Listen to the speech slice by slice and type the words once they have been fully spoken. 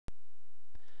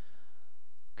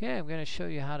Okay, I'm going to show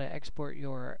you how to export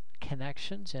your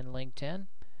connections in LinkedIn.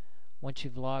 Once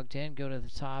you've logged in, go to the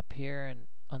top here and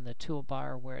on the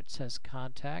toolbar where it says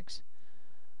Contacts,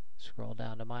 scroll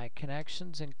down to My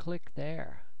Connections and click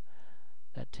there.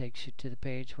 That takes you to the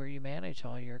page where you manage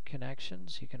all your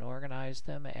connections. You can organize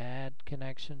them, add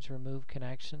connections, remove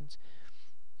connections.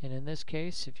 And in this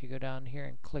case, if you go down here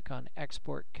and click on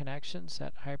Export Connections,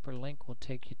 that hyperlink will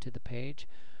take you to the page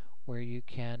where you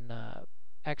can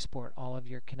export all of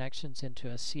your connections into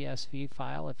a CSV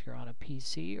file if you're on a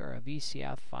PC or a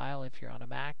VCF file if you're on a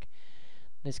Mac.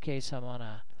 In this case, I'm on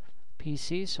a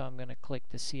PC, so I'm going to click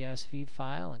the CSV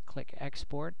file and click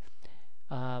Export.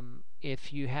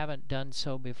 If you haven't done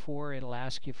so before, it'll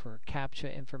ask you for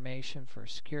CAPTCHA information for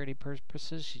security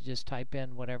purposes. You just type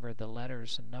in whatever the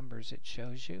letters and numbers it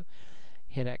shows you,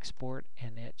 hit Export,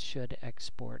 and it should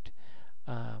export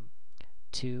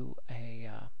to a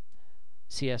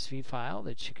CSV file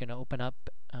that you can open up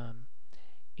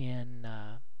in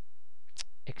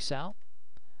Excel.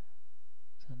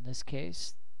 So in this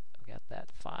case, I've got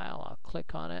that file. I'll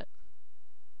click on it,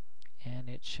 and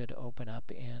it should open up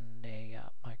in a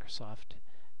Microsoft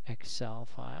Excel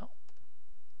file.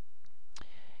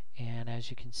 And as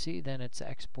you can see, then it's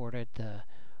exported the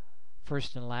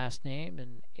first and last name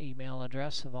and email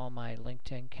address of all my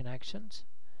LinkedIn connections.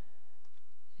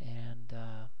 And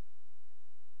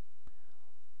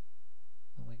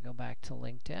we go back to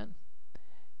LinkedIn,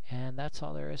 and that's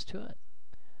all there is to it.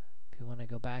 If you want to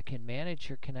go back and manage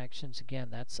your connections, again,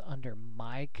 that's under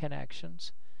My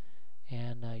Connections,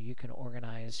 and you can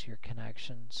organize your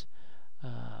connections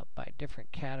by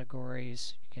different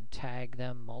categories. You can tag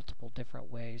them multiple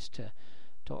different ways to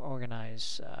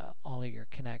organize all of your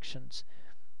connections,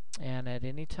 and at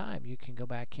any time you can go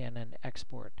back in and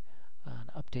export an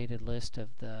updated list of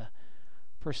the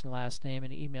first and last name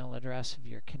and email address of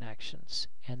your connections.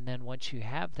 And then once you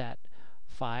have that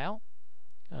file,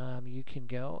 you can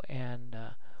go and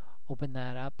open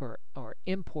that up or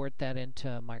import that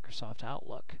into Microsoft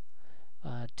Outlook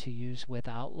to use with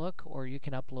Outlook, or you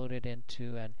can upload it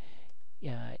into an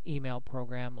email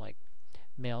program like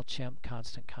MailChimp,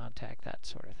 Constant Contact, that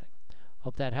sort of thing.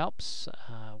 Hope that helps.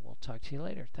 We'll talk to you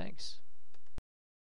later. Thanks.